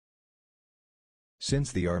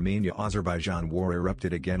Since the Armenia-Azerbaijan war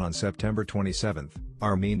erupted again on September 27,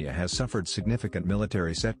 Armenia has suffered significant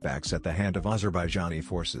military setbacks at the hand of Azerbaijani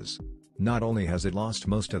forces. Not only has it lost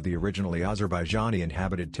most of the originally Azerbaijani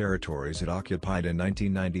inhabited territories it occupied in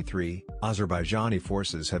 1993, Azerbaijani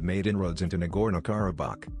forces have made inroads into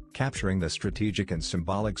Nagorno-Karabakh, capturing the strategic and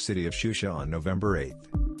symbolic city of Shusha on November 8.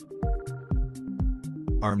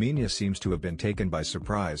 Armenia seems to have been taken by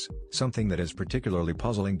surprise, something that is particularly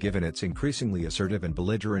puzzling given its increasingly assertive and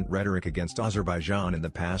belligerent rhetoric against Azerbaijan in the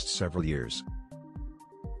past several years.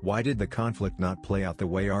 Why did the conflict not play out the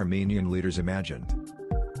way Armenian leaders imagined?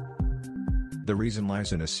 The reason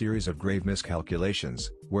lies in a series of grave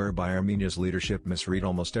miscalculations, whereby Armenia's leadership misread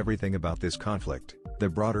almost everything about this conflict: the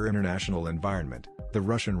broader international environment, the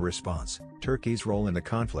Russian response, Turkey's role in the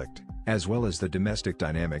conflict, as well as the domestic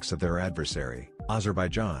dynamics of their adversary,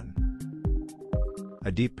 Azerbaijan.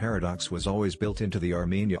 A deep paradox was always built into the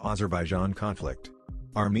Armenia-Azerbaijan conflict.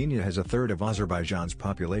 Armenia has a third of Azerbaijan's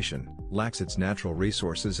population, lacks its natural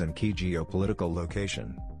resources and key geopolitical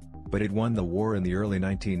location. But it won the war in the early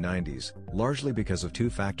 1990s, largely because of two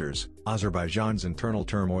factors: Azerbaijan's internal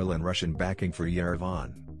turmoil and Russian backing for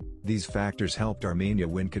Yerevan. These factors helped Armenia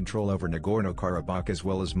win control over Nagorno-Karabakh as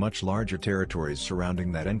well as much larger territories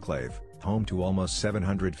surrounding that enclave, home to almost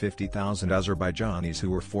 750,000 Azerbaijanis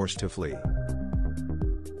who were forced to flee.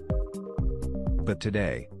 But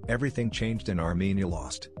today, everything changed and Armenia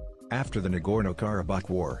lost. After the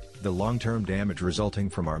Nagorno-Karabakh war, the long-term damage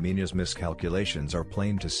resulting from Armenia's miscalculations are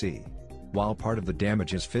plain to see. While part of the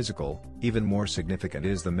damage is physical, even more significant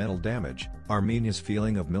is the mental damage. Armenia's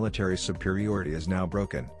feeling of military superiority is now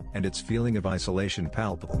broken, and its feeling of isolation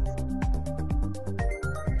palpable.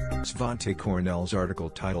 Svante Kornel's article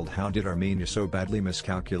titled "How Did Armenia So Badly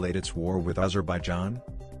Miscalculate Its War with Azerbaijan?"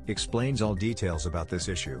 explains all details about this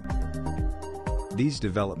issue. These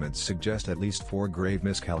developments suggest at least four grave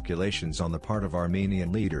miscalculations on the part of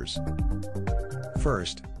Armenian leaders.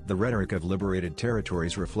 First, the rhetoric of liberated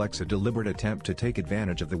territories reflects a deliberate attempt to take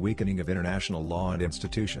advantage of the weakening of international law and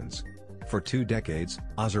institutions. For 2 decades,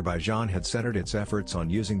 Azerbaijan had centered its efforts on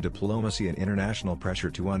using diplomacy and international pressure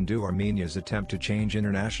to undo Armenia's attempt to change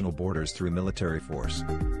international borders through military force.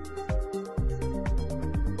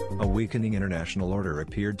 A weakening international order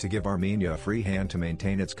appeared to give Armenia a free hand to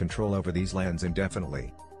maintain its control over these lands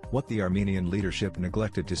indefinitely. What the Armenian leadership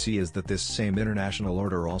neglected to see is that this same international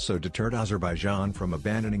order also deterred Azerbaijan from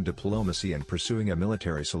abandoning diplomacy and pursuing a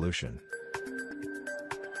military solution.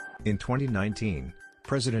 In 2019,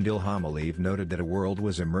 President Ilham Aliyev noted that a world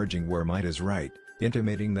was emerging where might is right,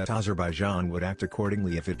 intimating that Azerbaijan would act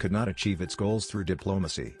accordingly if it could not achieve its goals through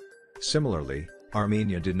diplomacy. Similarly,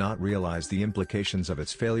 Armenia did not realize the implications of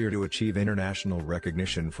its failure to achieve international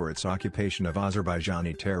recognition for its occupation of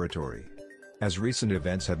Azerbaijani territory. As recent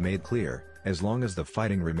events have made clear, as long as the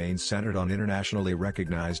fighting remains centered on internationally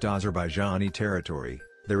recognized Azerbaijani territory,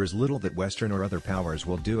 there is little that Western or other powers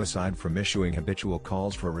will do aside from issuing habitual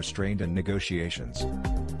calls for restraint and negotiations.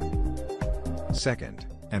 Second,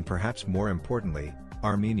 and perhaps more importantly,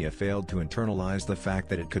 Armenia failed to internalize the fact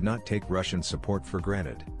that it could not take Russian support for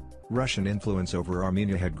granted. Russian influence over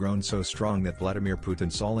Armenia had grown so strong that Vladimir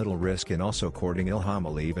Putin saw little risk in also courting Ilham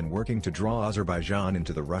Aliyev and working to draw Azerbaijan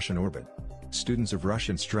into the Russian orbit. Students of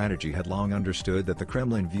Russian strategy had long understood that the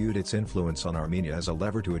Kremlin viewed its influence on Armenia as a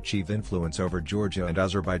lever to achieve influence over Georgia and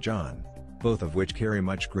Azerbaijan, both of which carry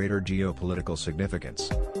much greater geopolitical significance.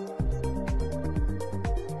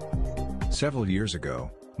 Several years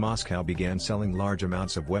ago, Moscow began selling large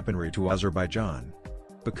amounts of weaponry to Azerbaijan.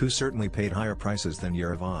 Baku certainly paid higher prices than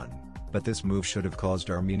Yerevan, but this move should have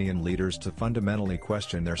caused Armenian leaders to fundamentally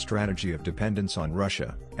question their strategy of dependence on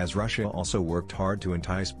Russia, as Russia also worked hard to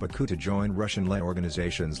entice Baku to join Russian-led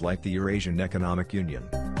organizations like the Eurasian Economic Union.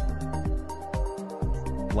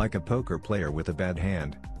 Like a poker player with a bad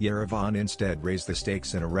hand, Yerevan instead raised the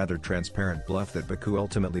stakes in a rather transparent bluff that Baku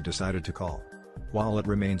ultimately decided to call. While it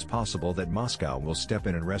remains possible that Moscow will step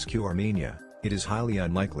in and rescue Armenia, it is highly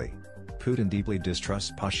unlikely. Putin deeply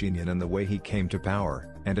distrusts Pashinyan and the way he came to power,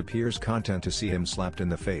 and appears content to see him slapped in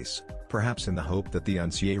the face, perhaps in the hope that the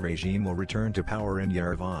Ancien regime will return to power in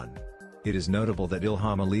Yerevan. It is notable that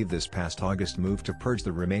Ilham Aliyev this past August moved to purge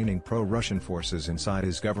the remaining pro-Russian forces inside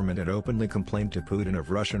his government and openly complained to Putin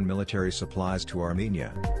of Russian military supplies to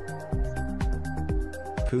Armenia.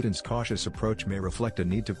 Putin's cautious approach may reflect a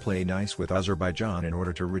need to play nice with Azerbaijan in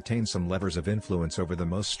order to retain some levers of influence over the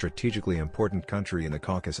most strategically important country in the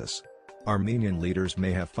Caucasus. Armenian leaders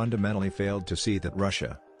may have fundamentally failed to see that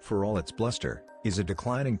Russia, for all its bluster, is a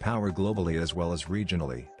declining power globally as well as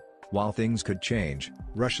regionally. While things could change,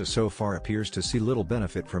 Russia so far appears to see little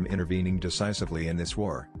benefit from intervening decisively in this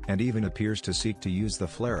war, and even appears to seek to use the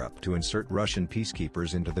flare-up to insert Russian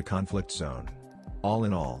peacekeepers into the conflict zone. All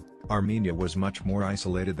in all, Armenia was much more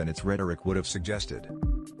isolated than its rhetoric would have suggested.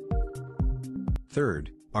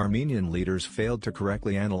 Third, Armenian leaders failed to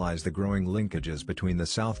correctly analyze the growing linkages between the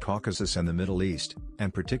South Caucasus and the Middle East,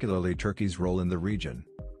 and particularly Turkey's role in the region.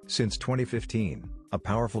 Since 2015, a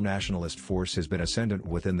powerful nationalist force has been ascendant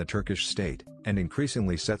within the Turkish state, and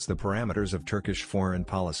increasingly sets the parameters of Turkish foreign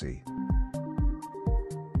policy.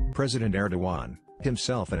 President Erdogan,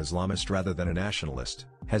 himself an Islamist rather than a nationalist,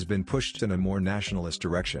 has been pushed in a more nationalist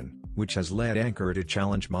direction, which has led Ankara to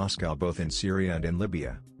challenge Moscow both in Syria and in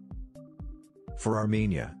Libya. For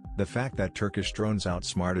Armenia, the fact that Turkish drones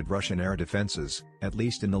outsmarted Russian air defenses, at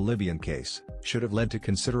least in the Libyan case, should have led to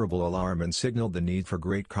considerable alarm and signaled the need for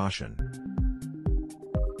great caution.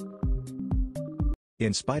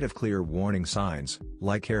 In spite of clear warning signs,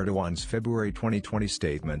 like Erdogan's February 2020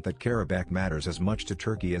 statement that Karabakh matters as much to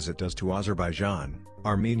Turkey as it does to Azerbaijan,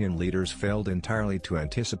 Armenian leaders failed entirely to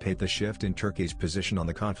anticipate the shift in Turkey's position on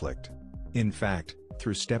the conflict. In fact,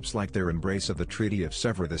 through steps like their embrace of the Treaty of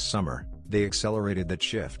Sevres this summer, they accelerated that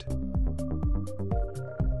shift.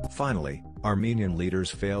 Finally, Armenian leaders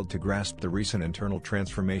failed to grasp the recent internal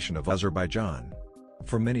transformation of Azerbaijan.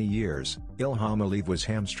 For many years, Ilham Aliyev was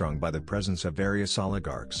hamstrung by the presence of various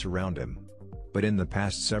oligarchs around him. But in the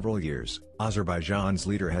past several years, Azerbaijan's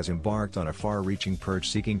leader has embarked on a far-reaching purge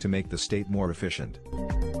seeking to make the state more efficient.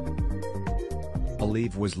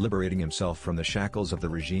 Aliyev was liberating himself from the shackles of the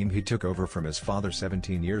regime he took over from his father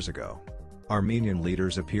 17 years ago. Armenian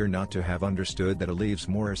leaders appear not to have understood that Aliyev's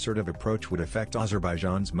more assertive approach would affect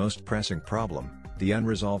Azerbaijan's most pressing problem, the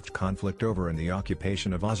unresolved conflict over and the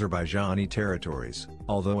occupation of Azerbaijani territories,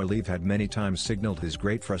 although Aliyev had many times signaled his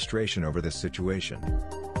great frustration over this situation.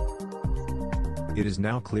 It is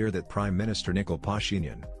now clear that Prime Minister Nikol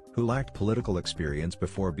Pashinyan, who lacked political experience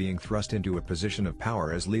before being thrust into a position of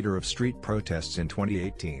power as leader of street protests in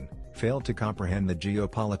 2018, failed to comprehend the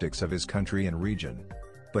geopolitics of his country and region.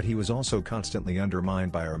 But he was also constantly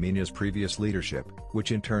undermined by Armenia's previous leadership,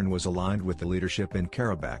 which in turn was aligned with the leadership in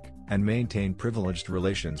Karabakh, and maintained privileged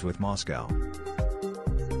relations with Moscow.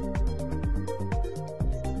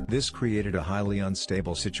 This created a highly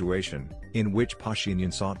unstable situation, in which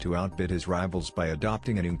Pashinyan sought to outbid his rivals by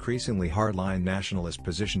adopting an increasingly hardline nationalist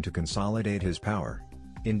position to consolidate his power.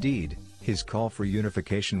 Indeed, his call for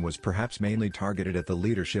unification was perhaps mainly targeted at the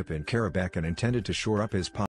leadership in Karabakh and intended to shore up his